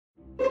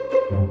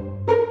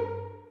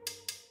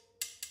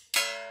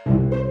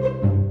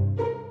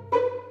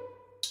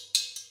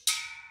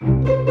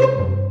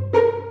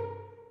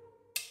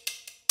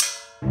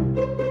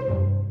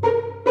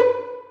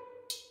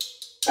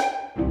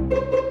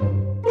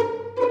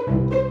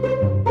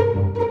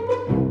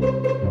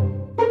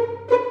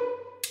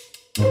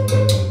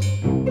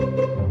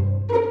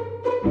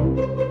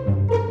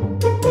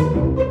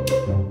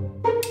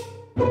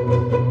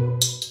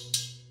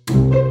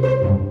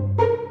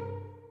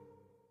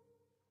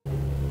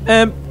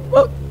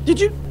Well, did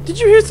you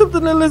hear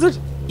something, little lizard?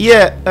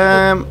 Yeah,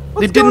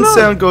 it didn't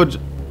sound good.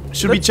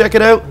 Should we check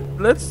it out?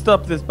 Let's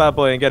stop this bad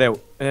boy and get out.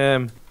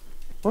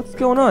 What's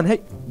going on? Hey,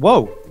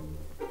 whoa.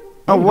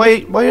 Oh,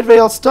 why have they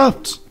all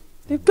stopped?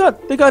 They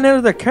got out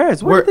of their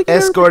cars. We're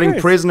escorting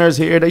prisoners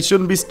here. They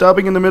shouldn't be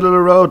stopping in the middle of the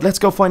road. Let's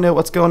go find out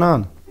what's going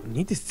on. We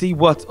need to see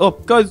what's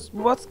up, guys.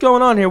 What's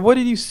going on here? Why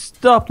did you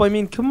stop? I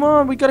mean, come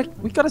on. We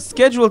got a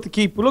schedule to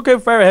keep. Look how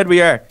far ahead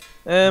we are.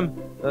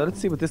 Let's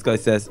see what this guy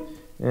says.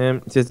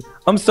 It says,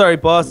 "I'm sorry,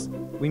 boss.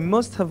 We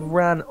must have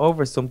ran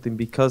over something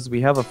because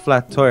we have a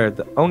flat tire.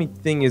 The only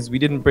thing is we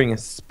didn't bring a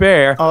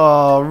spare."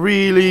 Oh,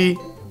 really?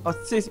 Oh,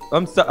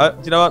 I'm sorry.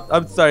 You know what?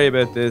 I'm sorry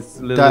about this.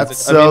 That's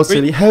so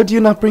silly. How do you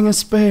not bring a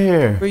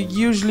spare? We're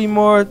usually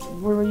more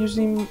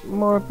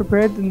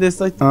prepared than this.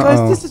 Guys,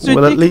 this is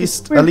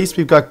ridiculous. Well, at least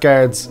we've got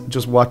guards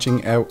just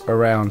watching out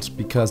around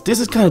because this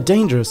is kind of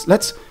dangerous.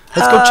 Let's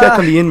go check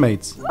on the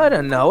inmates. I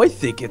don't know. I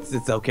think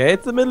it's okay.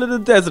 It's the middle of the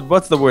desert.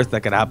 What's the worst that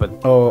could happen?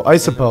 Oh, I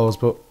suppose,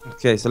 but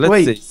okay. So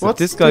let's see. So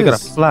this guy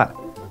got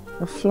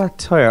a flat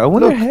tire. I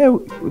wonder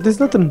how. There's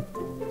nothing.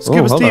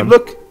 Scuba Steve,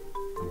 look.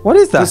 What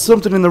is that? There's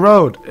something in the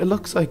road. It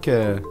looks like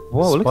a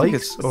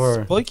spikes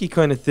or spiky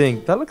kind of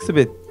thing. That looks a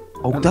bit.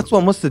 Oh, that's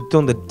what must have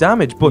done the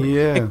damage. But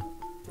yeah,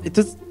 it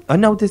does. I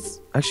know this.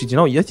 Actually, do you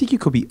know? I think you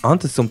could be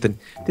onto something.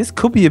 This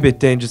could be a bit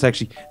dangerous.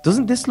 Actually,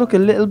 doesn't this look a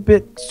little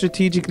bit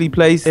strategically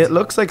placed? It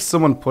looks like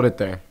someone put it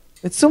there.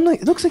 It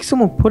looks like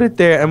someone put it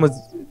there and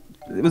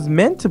it was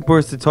meant to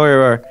burst the tire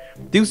or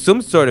do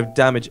some sort of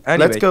damage.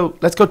 Anyway,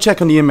 let's go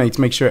check on the inmates.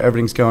 Make sure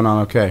everything's going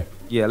on okay.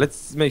 Yeah,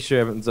 let's make sure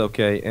everything's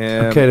okay.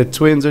 Okay, the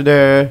twins are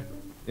there.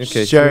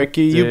 Okay,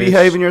 Sharky, you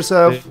behaving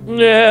yourself?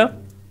 Yeah.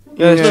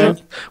 Yeah.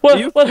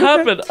 What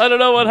happened? I don't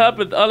know what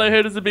happened. All I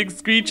heard is a big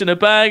screech and a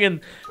bang and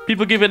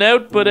people giving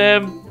out. But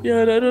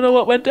yeah, I don't know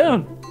what went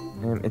down.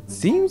 It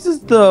seems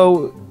as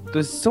though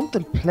there's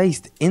something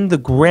placed in the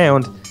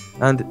ground,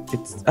 and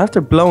it's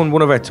after blowing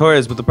one of our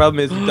tires. But the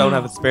problem is we don't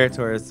have a spare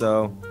tire,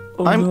 so.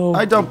 No.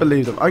 I don't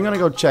believe them. I'm gonna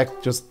go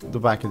check just the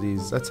back of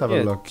these. Let's have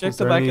a look. Check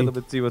the back of them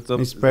and see what's up.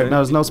 No,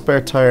 there's no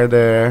spare tire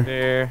there.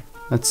 There.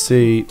 Let's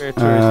see.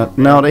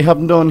 No, they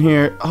haven't done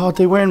here. Oh,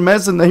 they weren't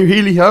messing. They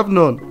really have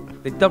none.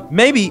 They don't.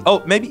 Maybe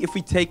if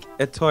we take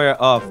a tire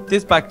off,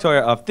 this back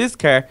tire off this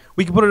car,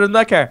 we can put it in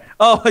that car.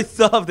 Oh, I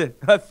solved it.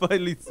 I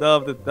finally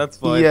solved it. That's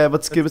fine. Yeah,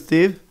 but Scuba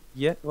Steve.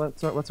 Yeah.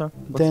 What's wrong?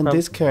 Then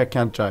this car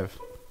can't drive.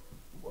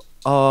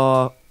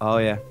 Oh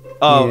yeah.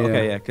 Oh, yeah.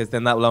 Okay, yeah. Because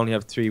then that will only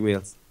have 3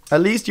 wheels. At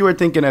least you were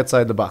thinking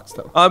outside the box,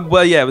 though.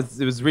 Well, yeah,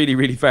 it was really,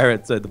 really far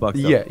outside the box.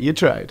 Though. Yeah, you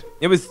tried.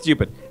 It was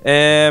stupid.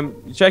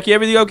 Jackie,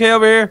 everything okay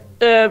over here?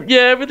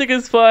 Yeah, everything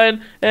is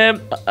fine.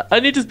 I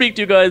need to speak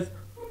to you guys.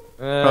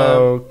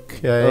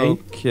 Okay.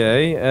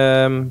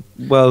 Okay.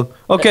 Well,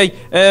 okay.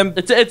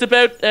 It's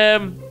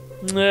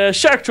about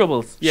shark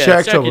troubles. Yeah,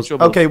 shark troubles.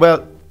 Okay,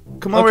 well,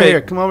 come over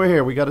here. Come over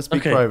here. We gotta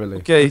speak privately.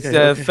 Okay,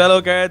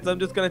 fellow guards, I'm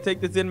just gonna take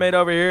this inmate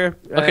over here.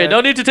 Okay,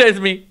 don't need to tase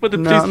me. Put the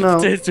police put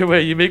the taser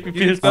away. You make me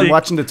feel sick. I'm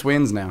watching the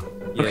twins now.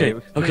 Yeah,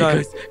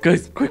 okay,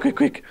 guys,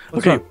 quick.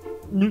 Okay.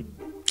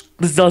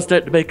 This is all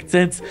starting to make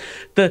sense.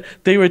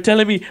 They were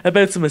telling me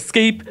about some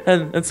escape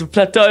and some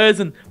flat tires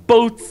and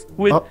boats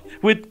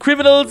with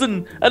criminals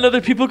and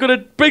other people gonna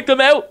break them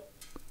out.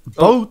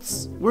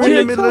 Boats? We're in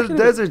the middle of the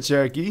desert,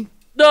 Sharky.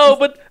 No,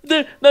 but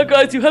no,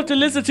 guys, you have to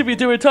listen to me.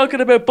 They were talking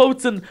about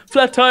boats and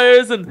flat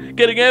tires and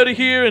getting out of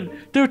here, and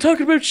they were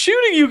talking about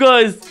shooting you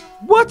guys.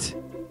 What?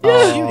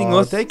 Yeah. Shooting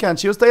us? They can't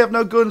shoot us. They have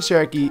no guns,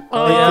 Sharky.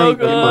 I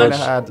think you might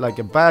have had like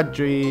a bad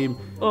dream.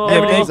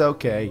 Everything's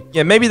okay.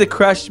 Yeah, maybe the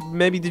crash.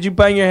 Maybe did you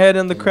bang your head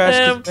on the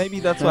crash? Maybe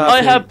that's what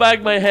happened. I have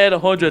banged my head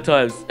 100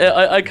 times.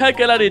 I can't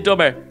get any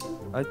dumber.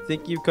 I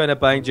think you've kind of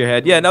banged your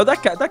head. Yeah, no,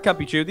 that can't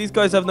be true. These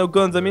guys have no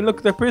guns. I mean,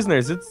 look, they're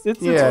prisoners. It's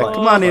fine.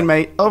 Come on in,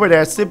 mate. Over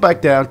there. Sit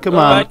back down. Come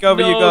on. Back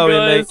over you go,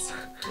 inmates.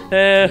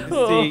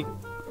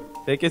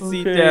 Take a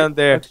seat down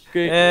there.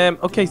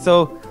 Okay,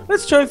 so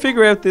let's try and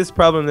figure out this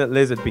problem that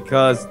lizard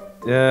because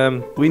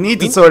we need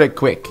to sort it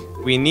quick.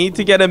 We need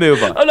to get a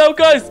move on. Oh no,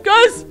 guys!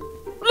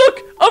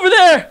 Look over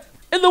there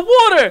in the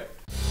water.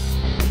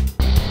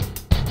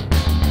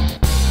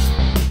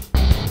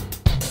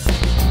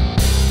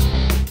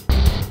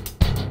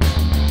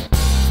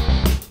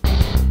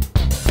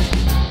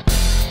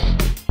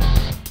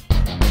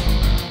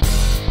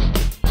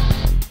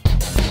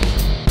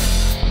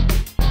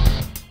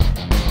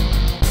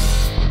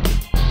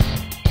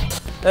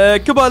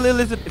 Come on, little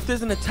lizard. If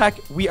there's an attack,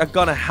 we are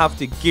gonna have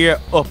to gear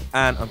up,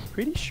 and I'm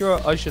pretty sure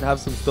I should have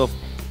some stuff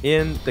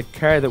in the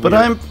car that. But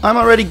I'm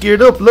already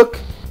geared up. Look.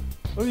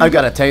 I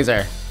got a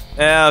taser.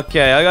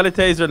 Okay, I got a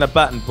taser and a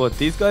baton, but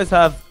these guys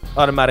have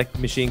automatic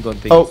machine gun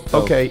things. Oh,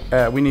 so okay.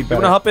 We need You better.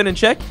 wanna hop in and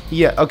check?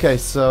 Yeah, okay,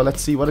 so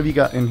let's see. What have you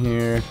got in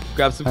here?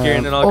 Grab some gear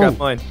and then I'll grab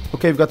mine.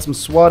 Okay, we've got some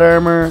SWAT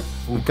armor.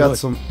 We've got good.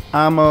 some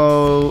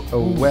ammo, a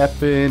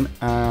weapon,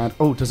 and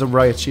there's a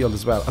riot shield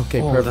as well.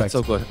 Okay, perfect. That's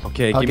so good.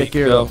 Okay, I'll give me get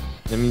gear a go. though.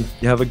 Let me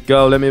have a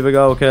go. Let me have a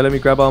go. Okay, let me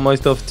grab all my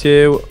stuff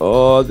too.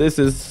 Oh, this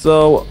is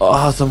so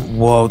awesome.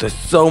 Whoa, there's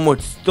so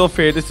much stuff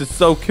here. This is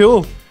so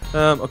cool.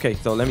 Okay,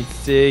 so let me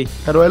see.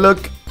 How do I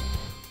look?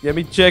 Let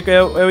me check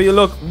out how you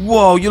look.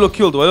 Whoa, you look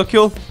cool. Do I look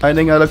cool? I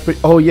think I look pretty.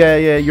 Oh, yeah,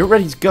 you're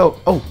ready to go.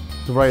 Oh,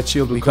 the riot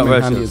shield will come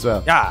in handy as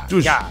well. Yeah,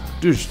 Douche, yeah.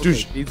 douche,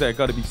 douche. Okay, these are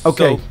gotta be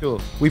Okay. so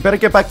cool. We better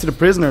get back to the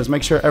prisoners,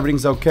 make sure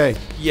everything's okay.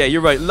 Yeah,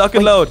 you're right. Lock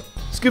and load.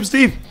 Scoop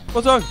Steve,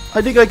 What's wrong?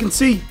 I think I can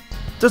see.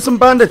 There's some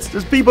bandits.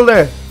 There's people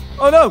there.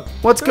 Oh no.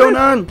 What's going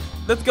on?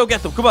 Let's go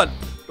get them. Come on.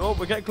 Oh,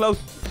 we're getting close.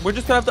 We're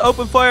just gonna have to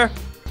open fire.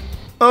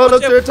 Oh,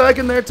 look, out. they're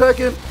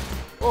attacking.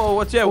 Oh,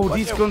 watch out. Oh, watch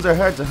these out. guns are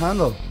hard to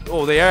handle.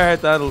 Oh, they are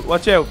hard to handle.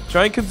 Watch out.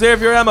 Try and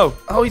conserve your ammo.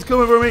 Oh, he's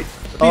coming for me. These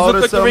Oh, look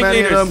there's like so the many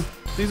of ringleaders. them.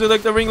 These are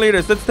like the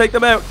ringleaders. Let's take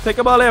them out. Take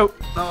them all out.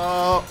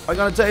 Oh, I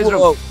got a taser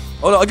Whoa. him.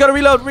 Oh no, I gotta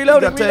reload. He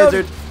Reload. got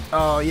tasered.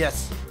 Oh,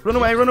 yes. Run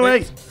away, run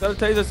away. Gotta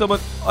taser someone.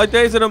 I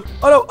tasered him.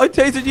 Oh no, I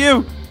tasered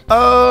you.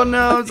 Oh,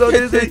 no, I'm so I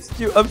dizzy. tasered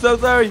you. I'm so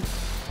sorry.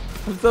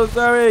 I'm so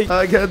sorry.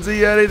 I can't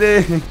see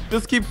anything.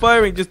 Just keep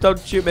firing. Just don't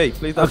shoot me.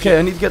 Please don't Okay,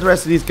 I need to get the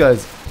rest of these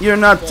guys. You're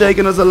not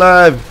taking us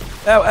alive.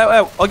 shoot. Ow, ow,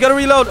 ow. I gotta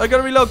reload. I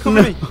gotta reload. Come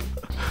with me.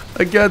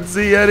 I can't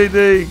see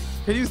anything.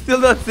 Can you still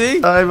not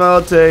see? I'm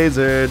all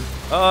tasered.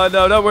 Oh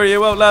no, don't worry. It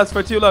won't last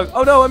for too long.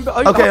 Oh no, I'm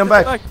Okay, I'm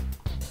back.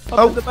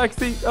 I'm in the back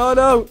seat. Oh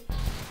no.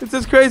 This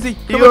is crazy.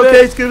 You Come on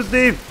okay, in. Scuba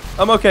Steve?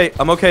 I'm okay.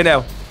 I'm okay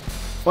now.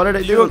 What are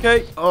they You doing?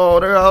 okay? Oh,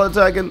 they're all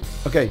attacking.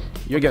 Okay,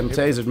 you're getting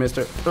tasered,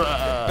 mister.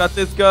 Got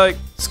this guy.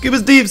 Scuba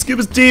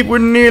Steve, we're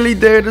nearly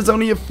there. There's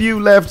only a few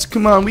left.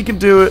 Come on, we can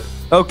do it.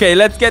 Okay,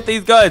 let's get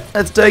these guys.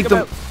 Let's take them.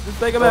 Out. Let's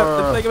take them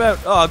out. Let's take them out.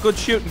 Oh, good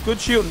shooting. Good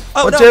shooting.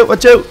 Oh, Watch no. out,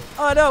 watch out.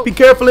 Oh, no. Be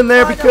careful in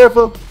there, Oh, be no.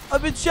 careful.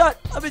 I've been shot.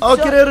 I've been Oh,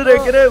 shot. get out of there,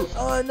 Oh. get out.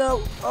 Oh,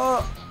 no.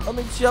 Oh, I've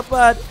been shot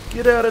bad.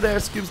 Get out of there,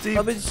 Scuba Steve.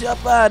 I've been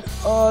shot bad.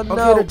 Oh, Okay,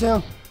 no. they're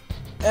down.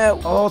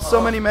 Ow. Oh,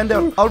 so many men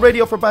down. I'll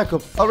radio for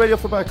backup.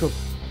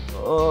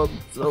 Oh,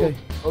 Okay.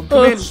 I'm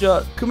Come in.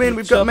 shot. Come in,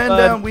 we've Shot got men bad.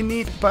 down. We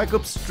need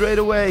backup straight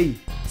away.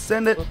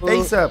 Send it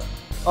ASAP.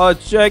 Oh,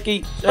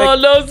 Jackie. Oh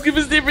no,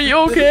 Scuba Steve, are you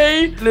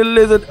okay? Little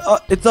lizard. Oh,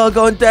 it's all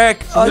going dark.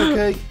 Oh,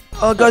 Okay.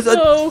 oh guys,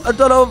 No. I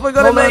don't know if we're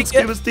going to Hold on, make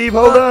Scuba it. Steve,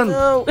 hold Oh, on.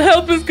 no.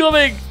 Help is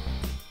coming.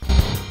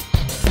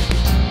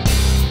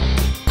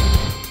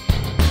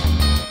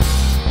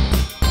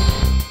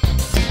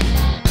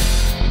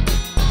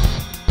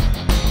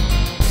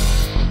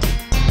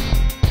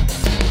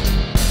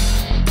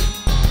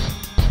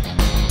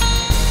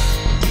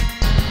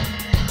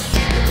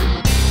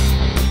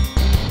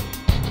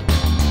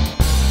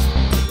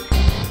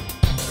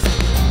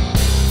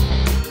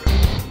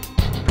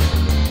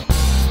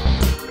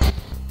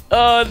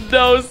 Oh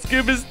no,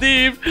 Scuba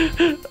Steve.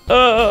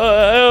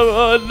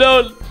 Oh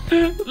no.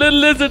 Little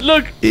lizard,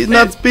 look. He's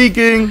not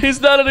speaking.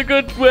 He's not in a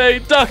good way.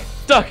 Duck,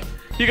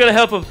 you gotta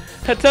help him.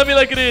 Tell me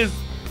like it is.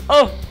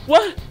 Oh,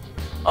 what?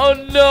 Oh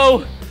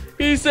no.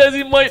 He says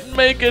he mightn't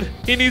make it.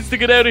 He needs to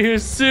get out of here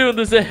soon.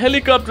 There's a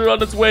helicopter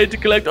on its way to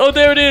collect. Oh,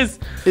 there it is.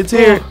 It's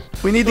here. Oh,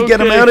 We need to get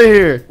him okay. out of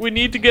here. We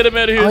need to get him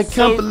out of here I so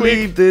can't quick.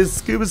 believe this,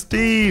 Scuba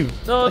Steve.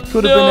 Oh, That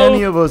could have no. been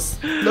any of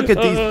us. Look at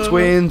these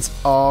twins.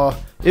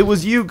 Oh, it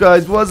was you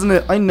guys, wasn't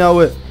it? I know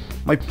it.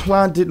 My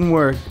plan didn't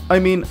work. I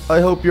mean, I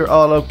hope you're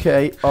all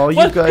okay. Oh, you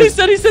What? guys. He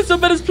said something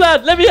about his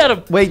plan. Let me at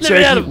him. Wait, Let me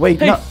at Sharky. him. Wait,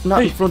 Hey,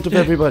 not in hey. front of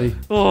everybody.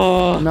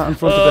 Oh, Not in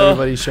front of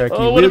everybody, Sharky.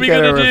 Oh, what We'll are we get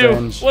gonna our do?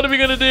 revenge. What are we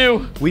gonna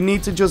do? We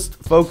need to just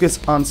focus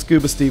on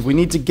Scuba Steve. We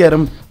need to get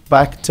him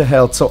back to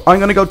health. So I'm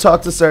gonna go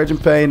talk to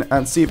Sergeant Payne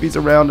and see if he's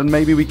around, and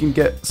maybe we can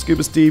get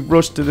Scuba Steve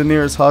rushed to the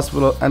nearest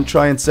hospital and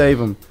try and save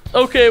him.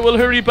 Okay, we'll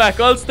hurry back.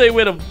 I'll stay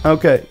with him.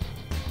 Okay.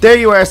 There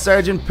you are,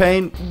 Sergeant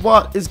Payne.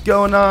 What is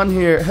going on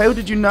here? How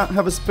did you not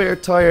have a spare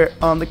tire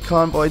on the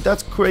convoy?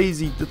 That's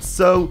crazy. That's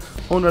so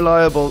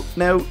unreliable.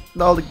 Now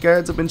all the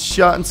guards have been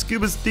shot and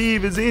Scuba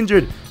Steve is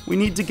injured. We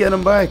need to get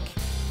him back.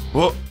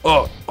 Well,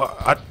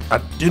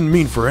 I didn't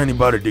mean for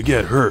anybody to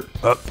get hurt.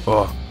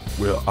 Well,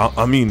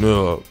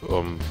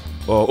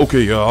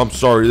 okay, I'm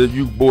sorry that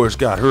you boys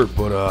got hurt,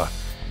 but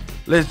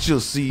let's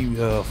just see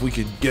if we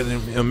can get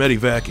him a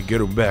medevac and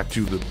get him back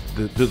to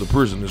the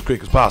prison as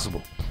quick as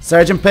possible.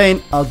 Sergeant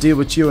Payne, I'll deal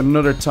with you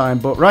another time,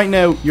 but right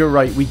now, you're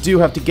right. We do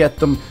have to get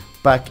them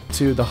back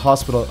to the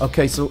hospital.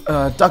 Okay, so,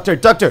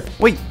 Doctor,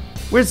 wait.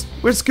 Where's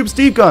Scuba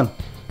Steve gone?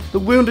 The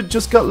wounded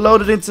just got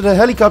loaded into the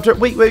helicopter.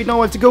 Wait, no,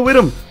 I have to go with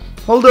him.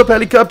 Hold up,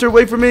 helicopter,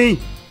 wait for me.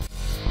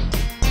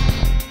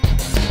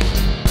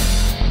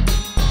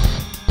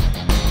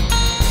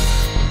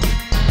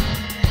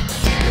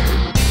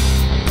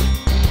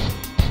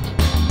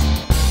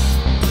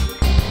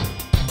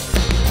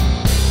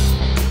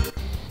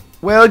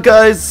 Well,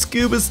 guys,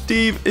 Scuba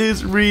Steve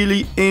is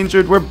really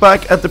injured. We're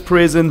back at the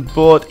prison,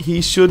 but he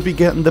should be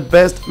getting the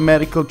best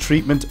medical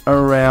treatment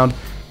around.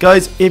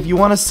 Guys, if you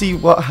want to see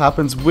what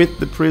happens with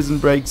the Prison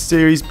Break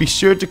series, be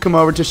sure to come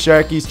over to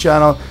Sharky's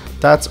channel.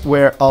 That's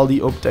where all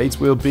the updates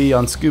will be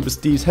on Scuba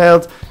Steve's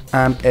health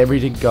and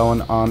everything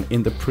going on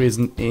in the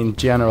prison in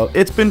general.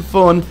 It's been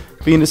fun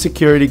being a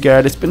security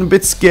guard. It's been a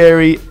bit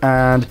scary,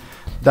 and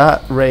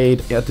that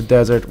raid at the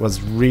desert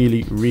was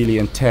really, really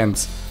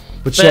intense.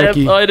 But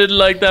Sharky, I didn't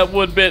like that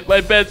one bit.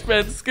 My best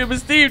friend Scuba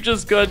Steve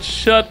just got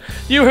shot.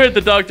 You heard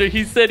the doctor.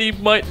 He said he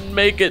mightn't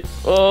make it.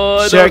 Oh,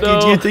 I don't know.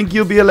 Sharky, do you think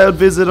you'll be allowed to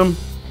visit him?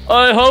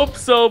 I hope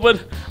so,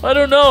 but I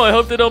don't know. I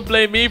hope they don't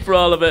blame me for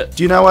all of it.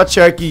 Do you know what,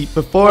 Sharky?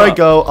 Before I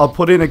go, I'll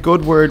put in a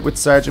good word with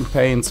Sergeant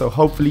Payne, so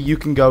hopefully you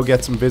can go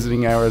get some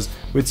visiting hours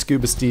with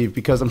Scuba Steve,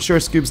 because I'm sure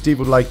Scuba Steve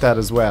would like that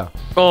as well.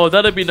 Oh,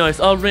 that'd be nice.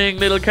 I'll ring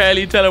little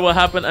Carly, tell her what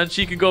happened, and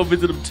she can go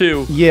visit him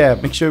too. Yeah,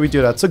 make sure we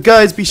do that. So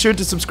guys, be sure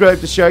to subscribe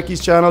to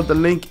Sharky's channel. The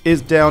link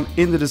is down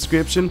in the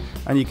description,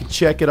 and you can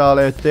check it all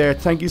out there.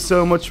 Thank you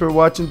so much for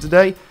watching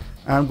today,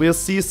 and we'll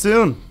see you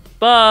soon.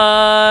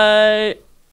 Bye.